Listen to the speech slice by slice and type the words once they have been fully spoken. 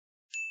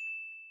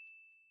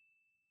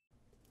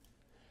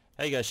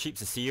Hey guys,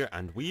 Sheepzez here,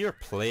 and we are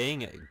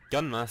playing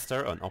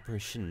Gunmaster on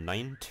Operation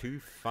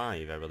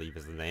 925, I believe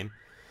is the name.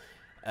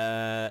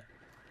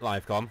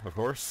 Live com, of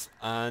course,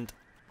 and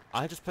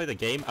I just played the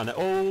game, and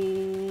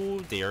oh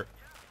dear,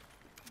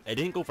 it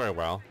didn't go very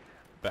well,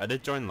 but I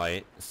did join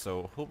late,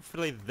 so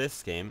hopefully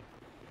this game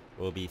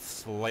will be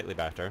slightly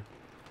better.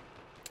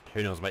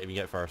 Who knows, might even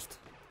get first.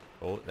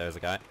 Oh, there's a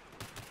guy.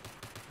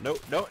 No,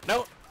 no,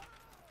 no!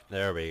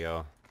 There we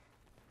go.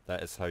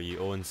 That is how you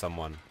own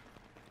someone.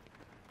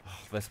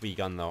 Oh, this wee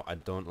gun though, I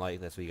don't like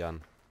this wee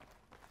gun.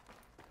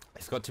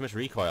 It's got too much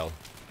recoil.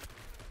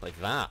 Like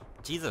that.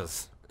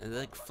 Jesus! It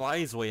like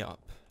flies way up.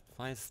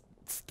 Flies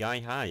sky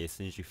high as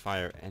soon as you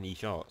fire any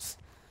shots.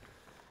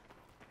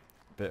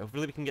 But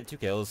hopefully we can get 2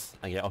 kills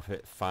and get off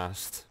it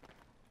fast.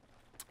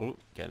 Oh,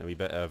 getting a wee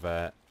bit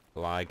of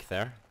lag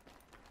there.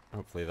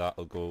 Hopefully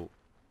that'll go...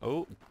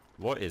 Oh,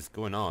 what is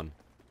going on?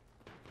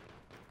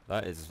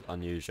 That is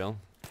unusual.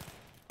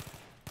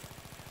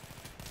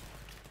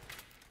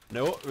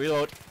 No,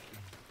 reload.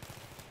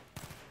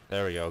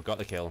 There we go, got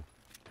the kill.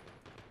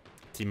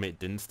 Teammate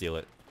didn't steal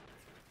it.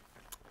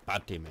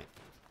 Bad teammate.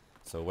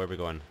 So where are we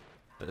going?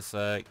 Let's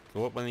go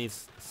up one of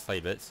these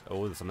side bits.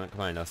 Oh, there's something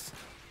behind us.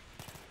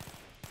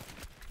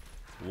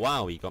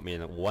 Wow, he got me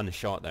in one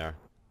shot there.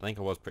 I think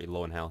I was pretty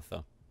low in health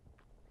though.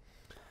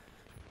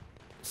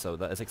 So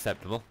that is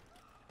acceptable.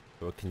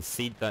 We'll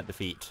concede that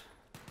defeat.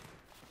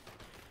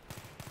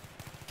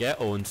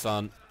 Get owned,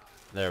 son.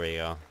 There we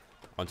go.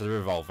 Onto the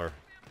revolver.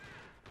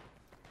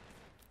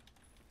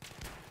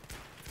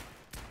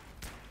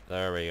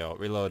 There we go.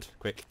 Reload.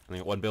 Quick. I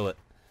got 1 bullet.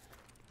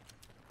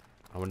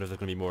 I wonder if there's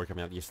going to be more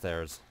coming up these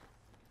stairs.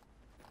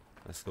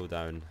 Let's go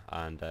down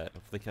and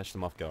hopefully catch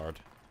them off guard.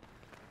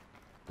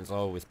 There's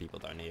always people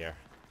down here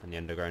in the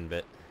underground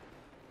bit.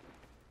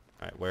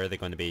 Alright, where are they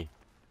going to be?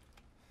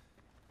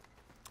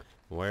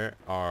 Where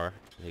are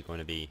they going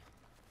to be?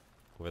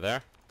 Over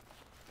there?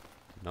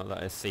 Not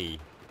that I see.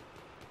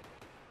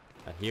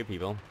 I hear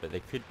people, but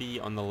they could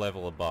be on the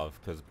level above,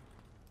 because...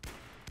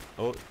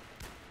 Oh!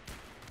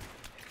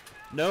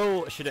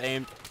 No! I should have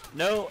aimed.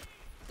 No!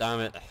 Damn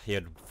it. He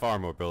had far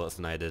more bullets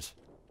than I did.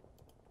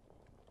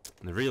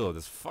 And the reload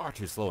is far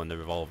too slow in the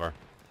revolver.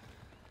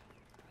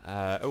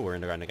 Oh, we're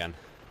in the ground again.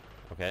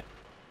 Okay.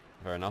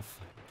 Fair enough.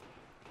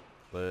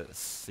 Let's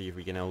see if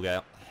we can help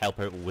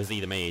out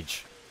Wizzy the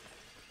Mage.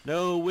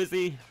 No,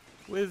 Wizzy!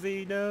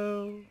 Wizzy,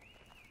 no!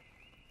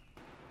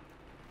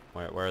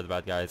 Where are the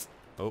bad guys?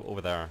 Oh,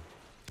 over there.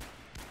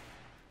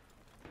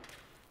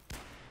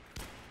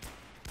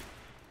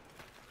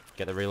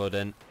 Get the reload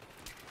in.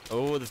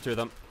 Oh, there's 2 of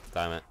them.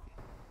 Damn it.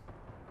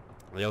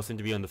 They all seem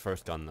to be on the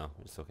first gun though.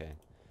 It's okay.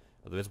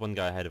 Well, there is 1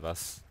 guy ahead of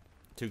us.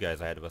 2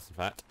 guys ahead of us, in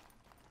fact.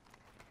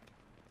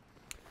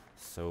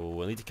 So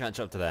we'll need to catch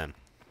up to them.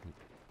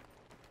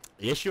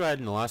 The issue I had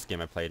in the last game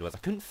I played was I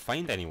couldn't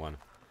find anyone.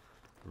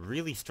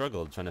 Really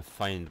struggled trying to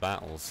find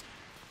battles.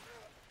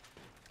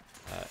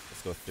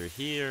 Let's go through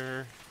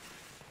here.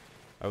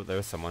 Oh,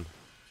 there's someone.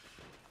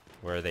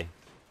 Where are they?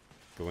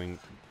 Going...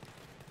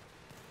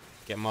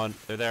 Get them on.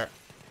 They're there.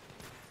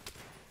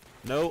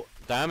 No!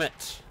 Damn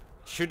it!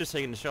 Should have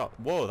taken the shot.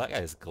 Whoa, that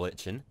guy's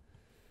glitching.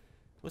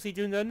 What's he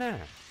doing down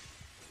there?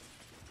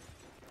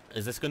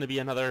 Is this going to be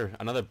another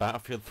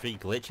Battlefield 3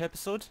 glitch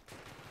episode?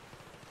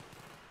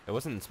 It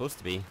wasn't supposed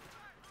to be.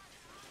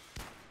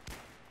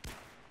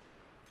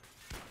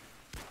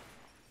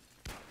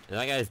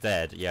 That guy's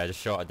dead. Yeah, I just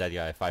shot a dead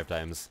guy 5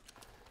 times.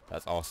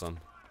 That's awesome.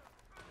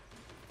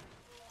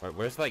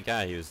 Where's that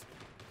guy who's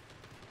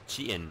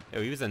cheating?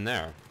 Oh, he was in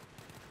there.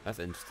 That's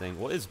interesting.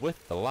 What is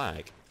with the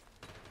lag?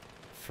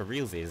 For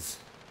realsies.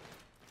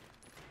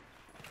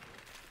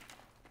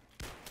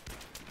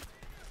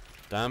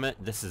 Damn it,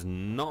 this is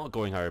not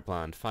going how I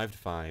planned. 5 to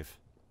 5.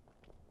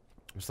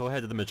 I'm still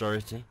ahead of the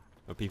majority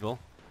of people.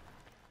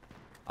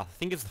 I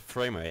think it's the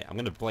frame rate. I'm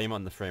going to blame it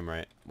on the frame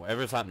rate.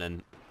 Whatever's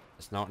happening,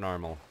 it's not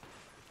normal.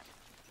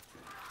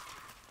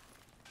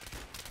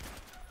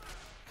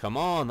 Come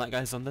on, that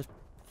guy's on the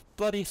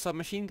bloody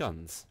submachine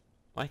guns.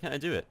 Why can't I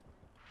do it?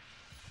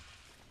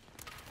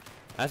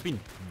 It's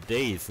been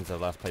days since I've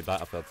last played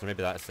Battlefield, so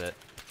maybe that's it.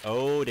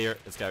 Oh dear,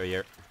 let's get out of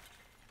here.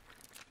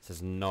 This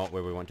is not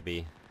where we want to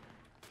be.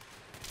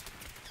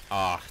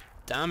 Ah,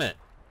 damn it!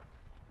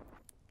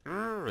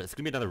 It's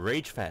gonna be another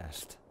rage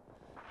fest.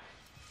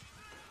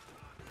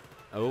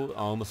 Oh, I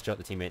almost shot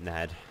the teammate in the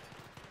head.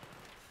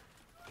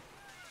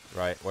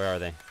 Right, where are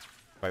they?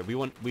 Right,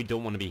 we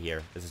don't want to be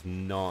here. This is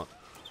not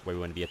where we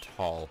want to be at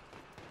all.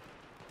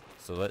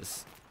 So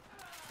let's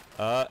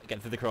get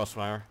through the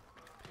crossfire.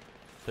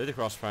 Through the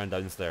crossfire and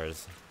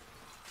downstairs.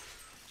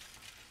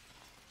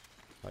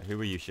 Right, who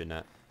were you shooting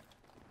at?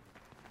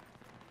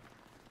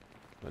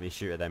 Let me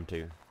shoot at them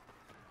too.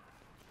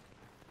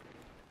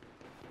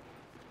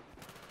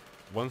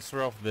 Once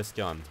we're off this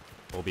gun,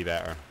 we'll be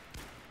better.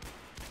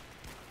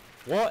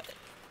 What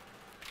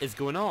is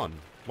going on?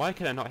 Why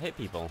can I not hit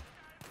people?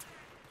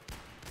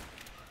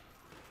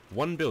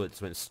 1 bullet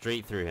just went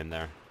straight through him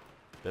there.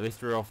 But at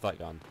least we're off that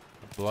gun.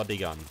 Bloody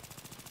gun.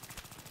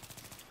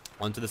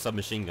 onto the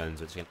submachine guns,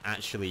 which you can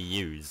actually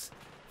use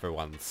For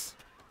once.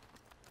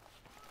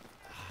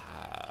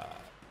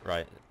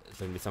 Right, is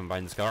there gonna be someone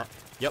behind this car?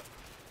 Yep.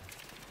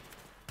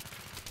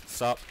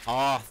 Sup? Oh,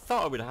 I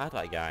thought I would have had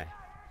that guy.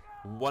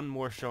 One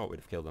more shot would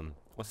have killed him.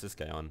 What's this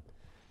guy on?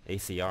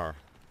 ACR.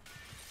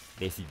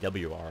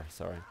 ACWR,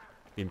 sorry.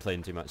 Been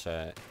playing too much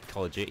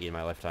Call of Duty in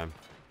my lifetime.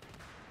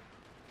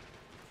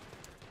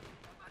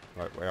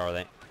 Right, where are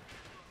they?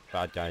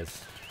 Bad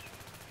guys.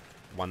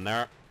 One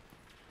there.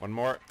 One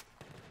more.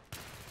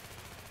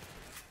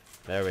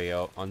 There we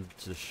go.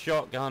 Onto the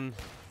shotgun.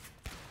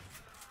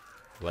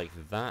 Like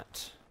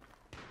that.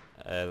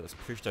 Let's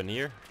push down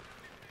here.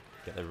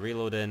 Get the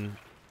reload in.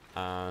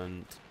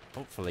 And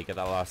hopefully get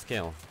that last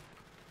kill.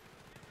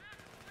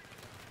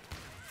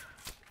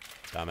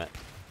 Damn it.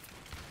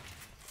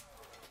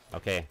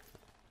 Okay.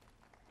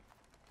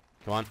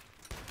 Come on.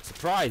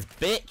 Surprise,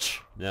 bitch!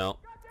 No,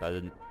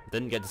 that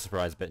didn't get to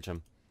surprise bitch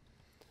him.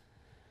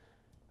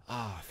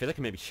 Ah, I feel like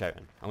I may be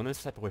shouting. I'm gonna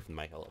step away from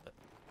the mic a little bit.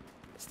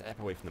 Step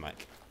away from the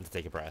mic and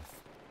take a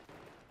breath.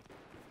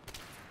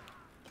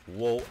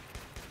 Whoa.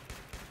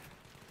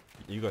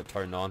 You got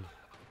turned on.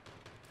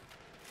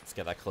 Let's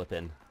get that clip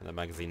in, and the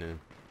magazine in.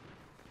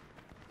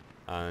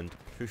 And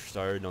push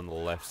down on the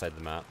left side of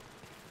the map.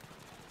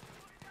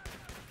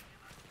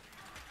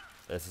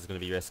 This is going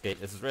to be risky.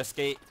 This is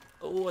risky.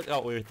 Oh, I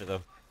got away with it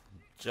though.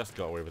 Just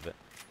got away with it.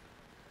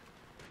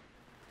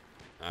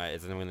 Alright,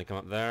 is anyone going to come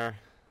up there?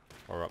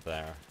 Or up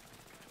there?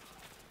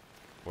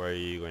 Where are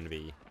you going to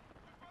be?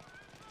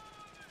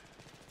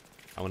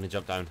 I want to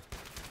jump down.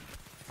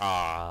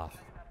 Ah.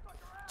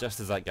 Just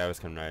as that guy was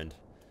coming round.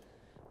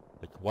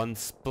 Like one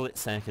split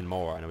second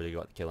more and I would have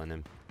got killing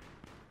him.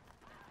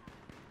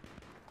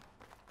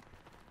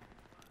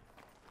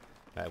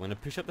 Right, I'm going to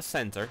push up the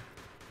center.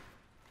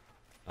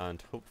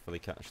 And hopefully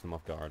catch them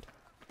off guard.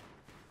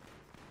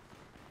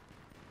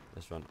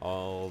 Let's run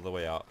all the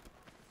way up.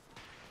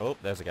 Oh,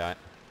 there's a guy.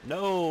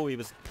 No, he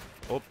was...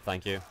 Oh,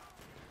 thank you.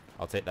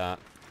 I'll take that.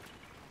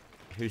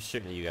 Who's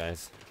shooting at you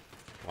guys?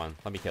 Come on,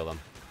 let me kill them.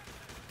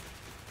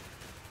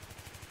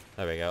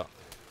 There we go.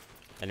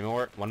 Any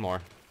more? One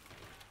more.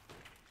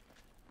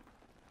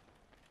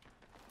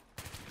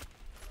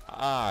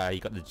 Ah, you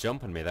got the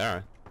jump on me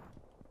there.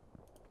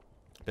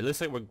 But it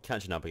looks like we're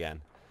catching up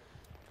again.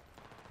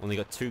 Only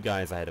got 2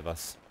 guys ahead of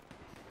us.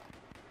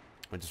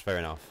 Which is fair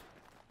enough.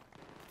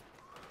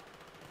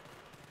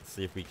 Let's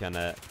see if we can...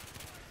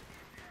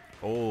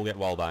 Oh, get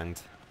wall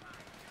banged.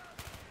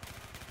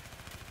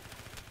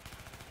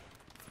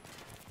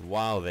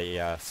 Wow,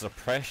 the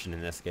suppression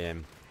in this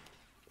game.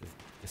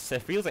 It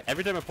feels like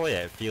every time I play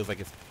it, it feels like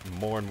it's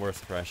more and more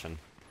suppression.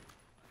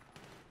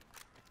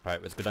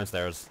 Alright, let's go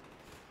downstairs.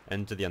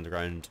 Into the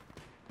underground.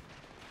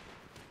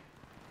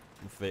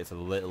 Hopefully it's a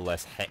little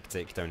less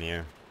hectic down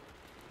here.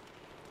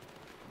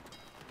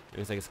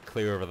 Looks like it's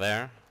clear over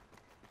there.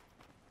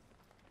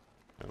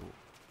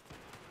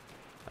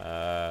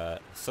 Oh.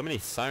 So many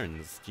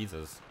sounds.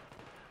 Jesus.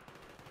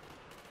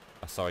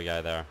 I saw a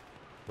guy there.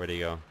 Where'd he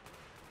go?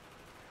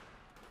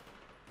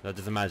 No,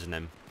 just imagine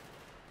him.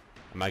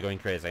 Am I going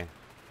crazy?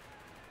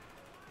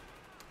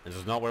 This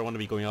is not where I want to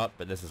be going up,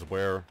 but this is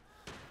where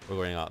we're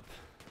going up.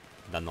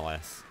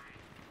 Nonetheless.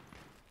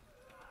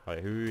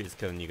 Alright, who is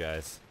killing you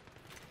guys?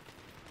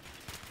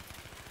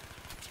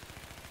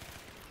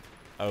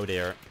 Oh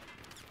dear.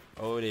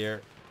 Oh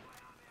dear.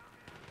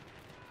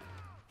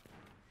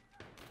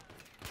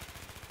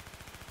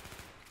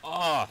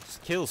 Oh,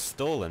 kill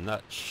stolen.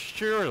 That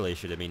surely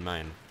should have been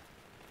mine.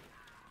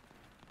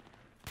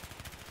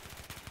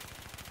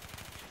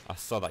 I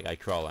saw that guy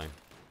crawling.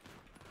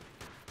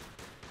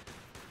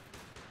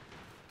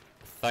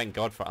 Thank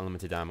God for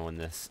unlimited ammo in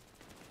this.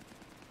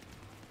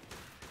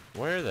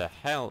 Where the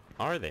hell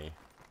are they?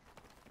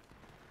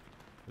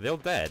 Are they all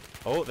dead?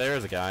 Oh,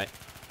 there's a guy.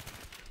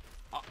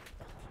 Oh.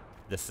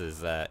 This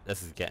is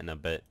getting a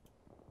bit.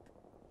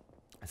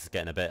 This is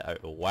getting a bit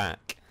out of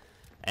whack.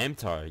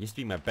 MTAR used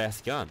to be my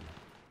best gun.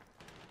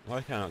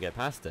 Why can I not get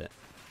past it?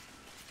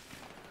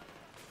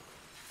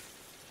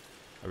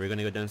 Are we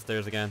gonna go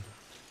downstairs again?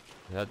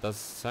 That does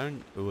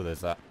sound... Ooh,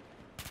 there's that.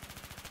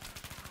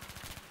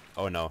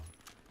 Oh no.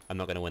 I'm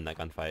not gonna win that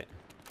gunfight.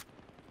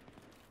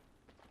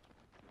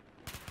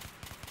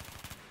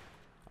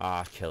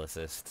 Ah, kill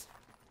assist.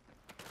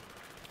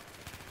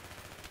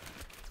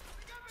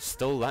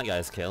 Stole that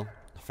guy's kill.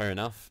 Fair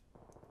enough.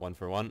 1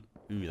 for 1.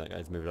 Ooh, that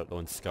guy's moved up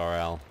going Scar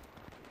L.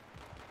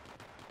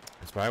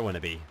 That's where I want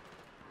to be.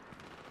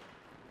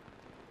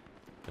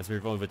 Let's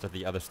move over to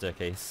the other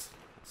staircase.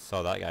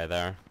 Saw that guy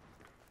there.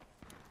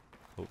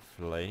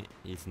 Hopefully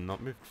he's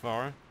not moved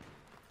far.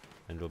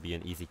 And it'll be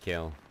an easy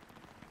kill.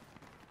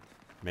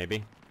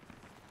 Maybe.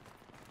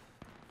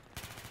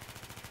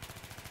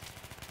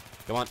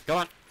 Come on, come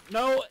on!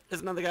 No!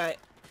 There's another guy!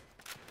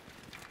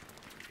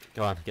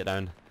 Come on, get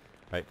down.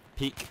 Right,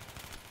 peek.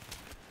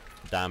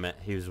 Damn it,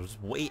 he was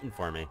waiting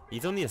for me.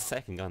 He's only a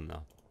second gun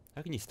though.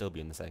 How can you still be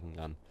in the second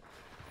gun?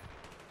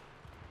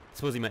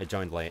 Suppose he might have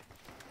joined late.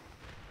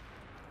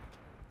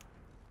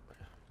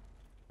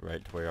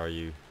 Right, where are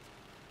you?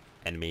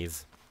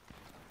 Enemies.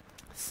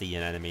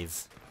 Seeing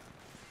enemies.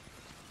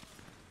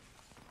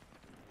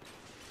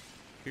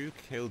 Who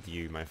killed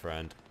you, my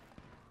friend?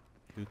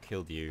 Who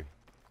killed you?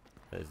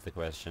 That is the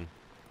question.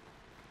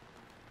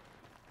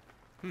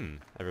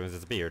 Everyone's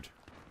disappeared.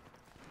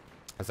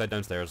 Let's head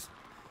downstairs.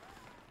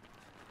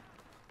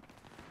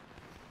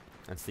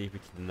 And see if we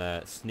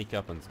can sneak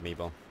up on some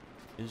people.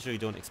 Usually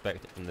don't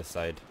expect it from this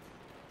side.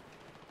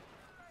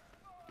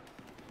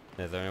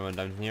 Is there anyone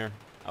down here?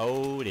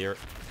 Oh dear.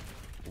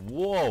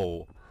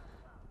 Whoa!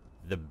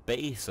 The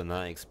bass on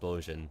that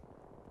explosion.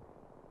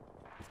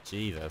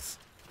 Jesus.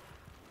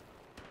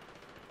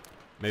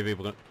 Maybe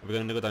we're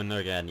gonna go down there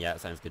again. Yeah,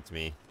 it sounds good to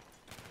me.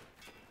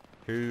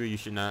 Who are you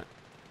shooting at?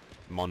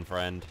 Come on,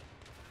 friend.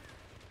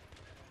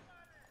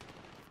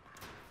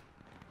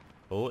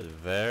 Oh,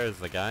 there's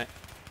the guy.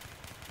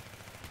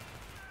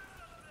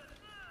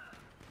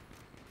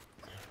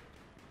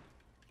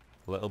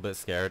 A little bit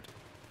scared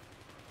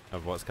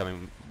of what's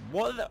coming.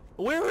 What the?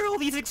 Where are all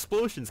these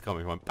explosions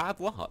coming from? Bad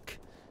luck.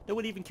 No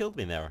one even killed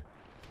me there.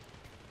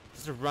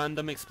 Just a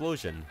random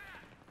explosion.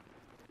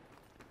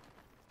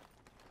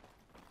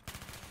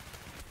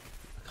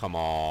 Come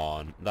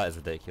on. That is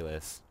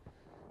ridiculous.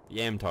 The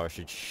MTAR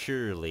should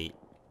surely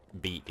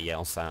beat the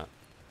LSAT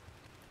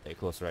at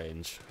close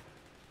range.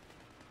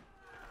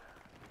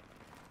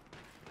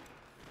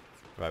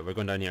 Right, we're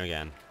going down here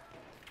again.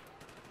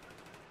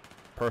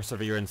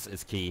 Perseverance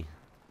is key.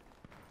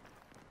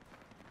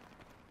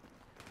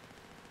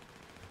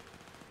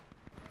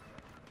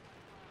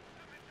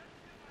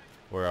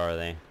 Where are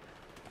they?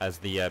 As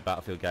the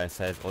Battlefield guy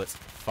says, let's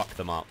fuck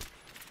them up.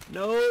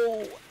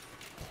 No!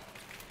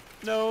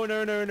 No,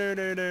 no, no, no,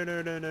 no, no,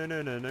 no, no, no,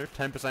 no, no, no.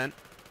 10%.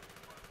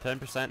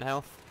 10%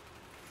 health.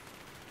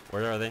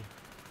 Where are they?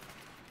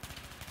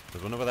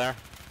 There's one over there.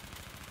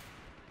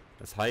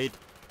 Let's hide.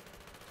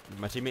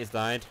 My teammates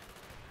died.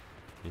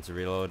 Need to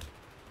reload.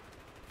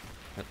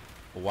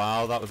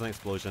 Wow, that was an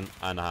explosion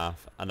and a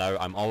half. And now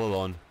I'm all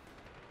alone.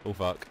 Oh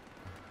fuck.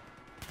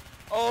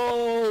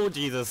 Oh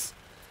Jesus.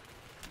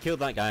 Killed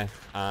that guy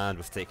and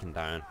was taken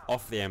down.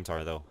 Off the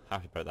MTAR though.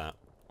 Happy about that.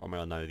 Or am I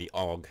on now? The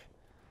AUG.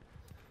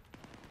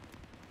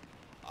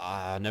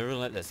 I never really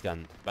liked this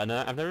gun. But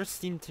I've never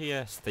seemed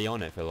to stay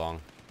on it for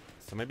long.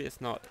 So maybe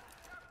it's not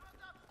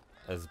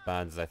as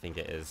bad as I think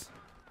it is.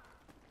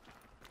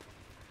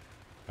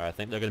 Alright, I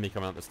think they're going to be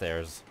coming up the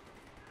stairs.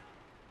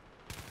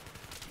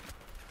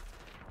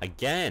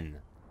 Again!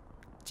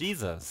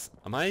 Jesus!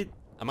 Am I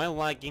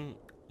lagging?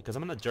 Because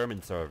I'm on a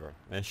German server.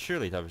 And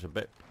surely that was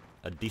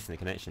a decent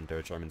connection to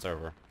a German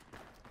server.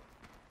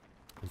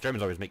 The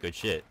Germans always make good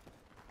shit.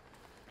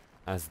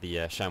 As the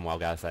ShamWow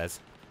guy says.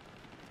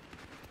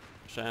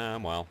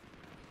 ShamWow.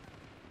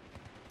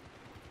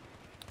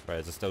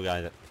 Right, there's still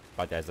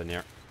bad guys in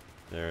here.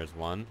 There's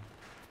one.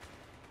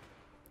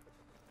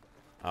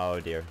 Oh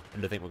dear. I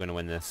don't think we're gonna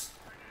win this.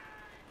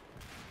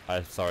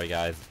 Sorry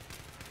guys.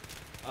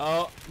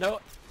 Oh, no!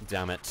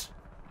 Damn it.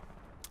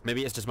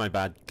 Maybe it's just my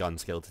bad gun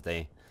skill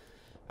today.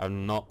 I've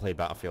not played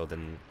Battlefield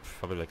in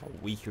probably like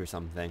a week or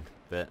something.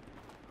 But,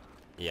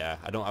 yeah,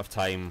 I don't have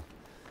time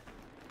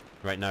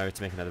right now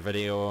to make another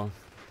video.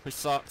 Which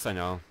sucks, I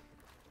know.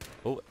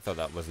 Oh, I thought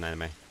that was an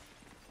enemy.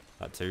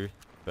 That too.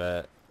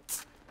 But,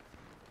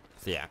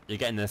 so yeah, you're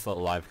getting this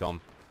little live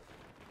com.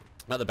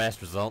 Not the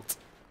best result.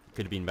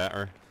 Could have been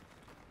better.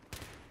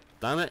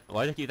 Damn it,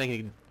 why do I keep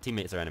thinking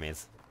teammates are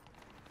enemies?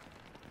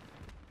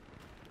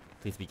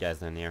 Please be guys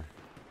down here.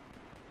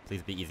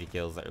 Please be easy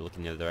kills that are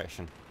looking the other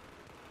direction.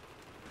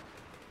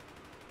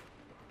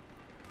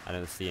 I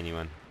don't see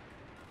anyone.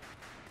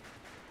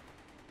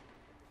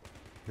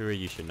 Who are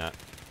you shooting at?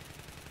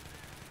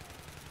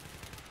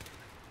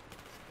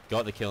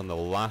 Got the kill in the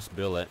last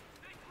bullet.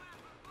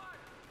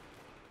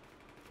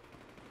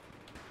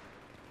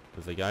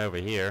 There's a guy over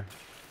here.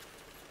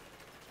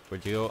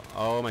 Where'd you go?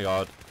 Oh my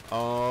god.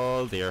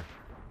 Oh dear.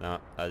 No,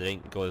 that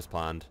didn't go as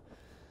planned.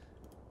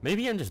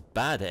 Maybe I'm just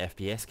bad at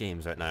FPS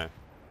games right now.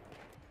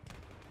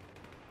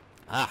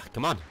 Ah,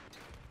 come on.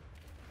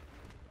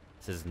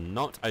 This is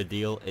not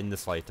ideal in the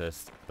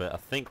slightest, but I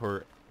think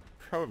we're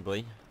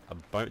probably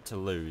about to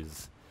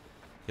lose.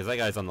 Because that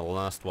guy's on the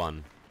last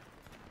one.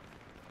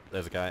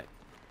 There's a guy.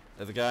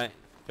 There's a guy.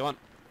 Come on.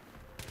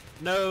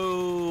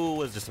 No!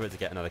 Was just about to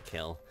get another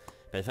kill.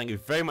 But thank you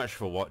very much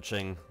for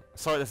watching.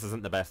 Sorry this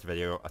isn't the best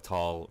video at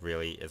all,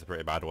 really. It's a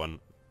pretty bad one.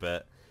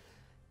 But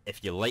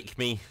if you like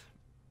me,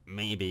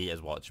 maybe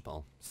it's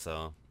watchable.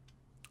 So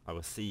I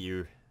will see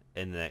you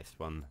in the next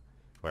one,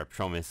 where I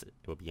promise it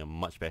will be a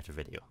much better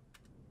video.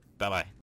 Bye bye.